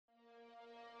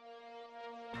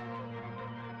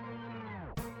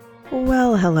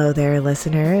Well, hello there,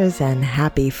 listeners, and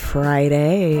happy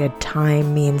Friday.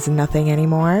 Time means nothing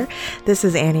anymore. This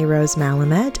is Annie Rose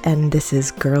Malamet, and this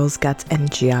is Girls, Guts, and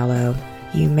Giallo.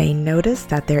 You may notice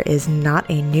that there is not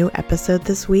a new episode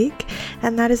this week,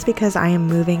 and that is because I am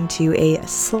moving to a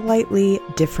slightly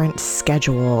different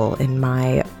schedule in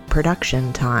my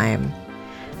production time.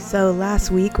 So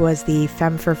last week was the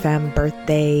Femme for Femme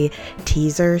birthday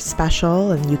teaser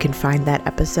special, and you can find that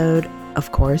episode,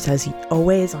 of course, as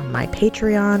always, on my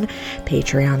Patreon,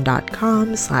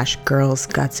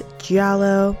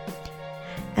 patreon.com/girlsgutsgiallo.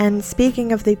 And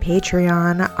speaking of the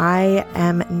Patreon, I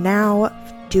am now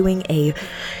doing a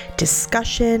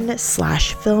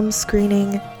discussion/film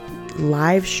screening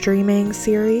live streaming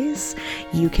series.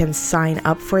 You can sign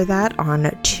up for that on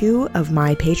 2 of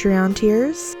my Patreon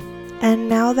tiers. And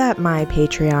now that my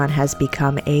Patreon has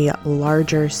become a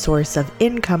larger source of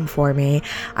income for me,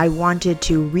 I wanted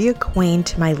to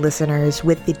reacquaint my listeners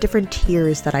with the different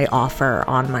tiers that I offer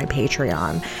on my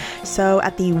Patreon. So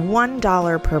at the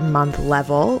 $1 per month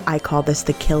level, I call this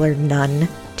the Killer Nun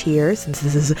tier, since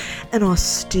this is an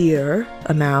austere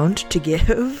amount to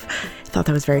give. I thought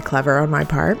that was very clever on my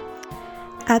part.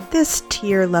 At this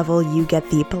tier level, you get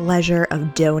the pleasure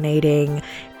of donating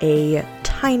a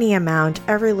tiny amount,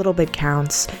 every little bit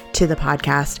counts, to the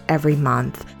podcast every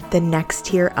month. The next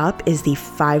tier up is the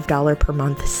 $5 per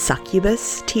month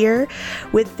Succubus tier.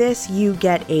 With this, you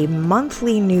get a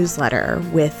monthly newsletter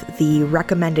with the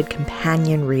recommended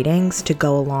companion readings to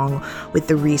go along with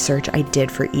the research I did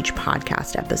for each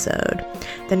podcast episode.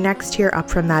 The next tier up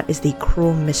from that is the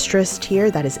Cruel Mistress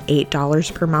tier. That is $8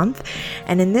 per month.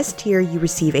 And in this tier, you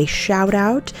receive a shout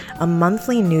out, a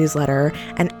monthly newsletter,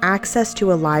 and access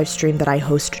to a live stream that I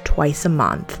host twice a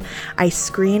month. I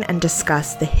screen and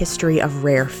discuss the history of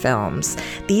rare films.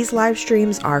 These live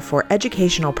streams are for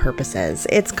educational purposes.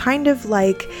 It's kind of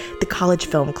like the college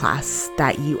film class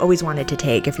that you always wanted to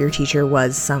take if your teacher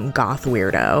was some goth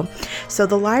weirdo. So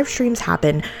the live streams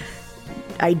happen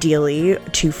ideally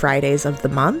 2 Fridays of the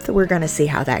month. We're going to see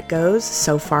how that goes.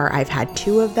 So far, I've had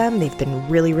 2 of them. They've been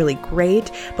really, really great,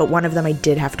 but one of them I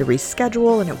did have to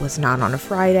reschedule and it was not on a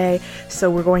Friday. So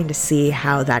we're going to see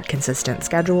how that consistent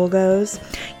schedule goes.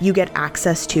 You get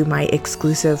access to my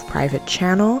exclusive private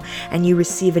channel, and you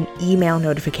receive an email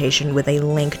notification with a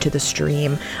link to the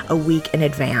stream a week in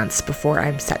advance before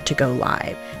I'm set to go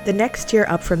live. The next tier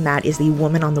up from that is the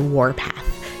Woman on the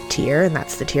Warpath tier, and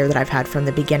that's the tier that I've had from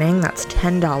the beginning. That's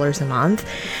 $10 a month.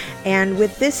 And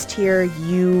with this tier,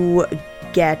 you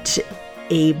get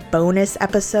a bonus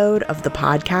episode of the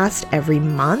podcast every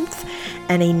month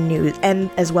and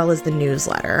as well as the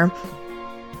newsletter.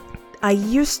 I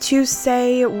used to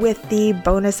say with the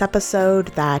bonus episode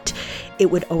that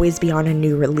it would always be on a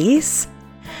new release.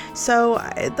 So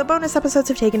the bonus episodes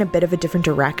have taken a bit of a different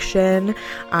direction.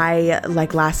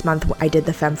 Like last month, I did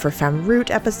the Femme for Femme Root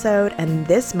episode, and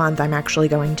this month I'm actually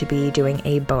going to be doing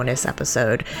a bonus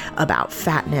episode about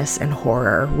fatness and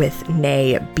horror with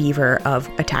Nay Beaver of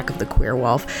Attack of the Queer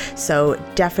Wolf. So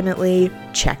definitely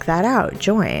check that out.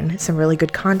 Join. Some really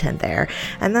good content there.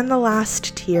 And then the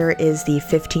last tier is the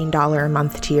 $15 a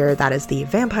month tier. That is the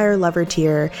Vampire Lover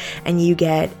tier, and you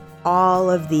get all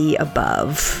of the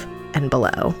above and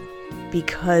below.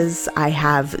 Because I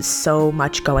have so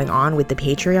much going on with the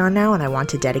Patreon now, and I want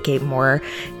to dedicate more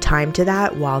time to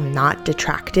that while not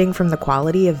detracting from the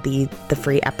quality of the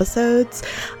free episodes,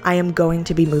 I am going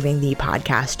to be moving the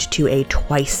podcast to a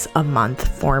twice a month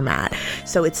format.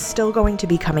 So it's still going to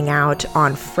be coming out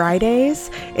on Fridays.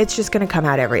 It's just going to come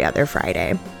out every other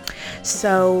Friday.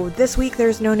 So this week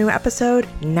there's no new episode.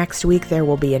 Next week there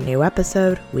will be a new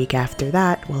episode. Week after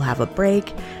that we'll have a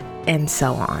break, and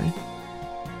so on.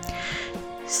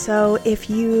 So if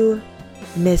you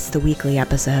miss the weekly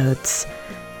episodes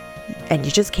and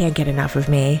you just can't get enough of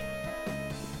me,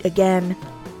 again,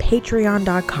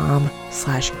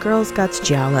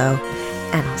 patreon.com/girlsgutsgiallo,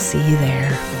 and I'll see you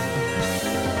there.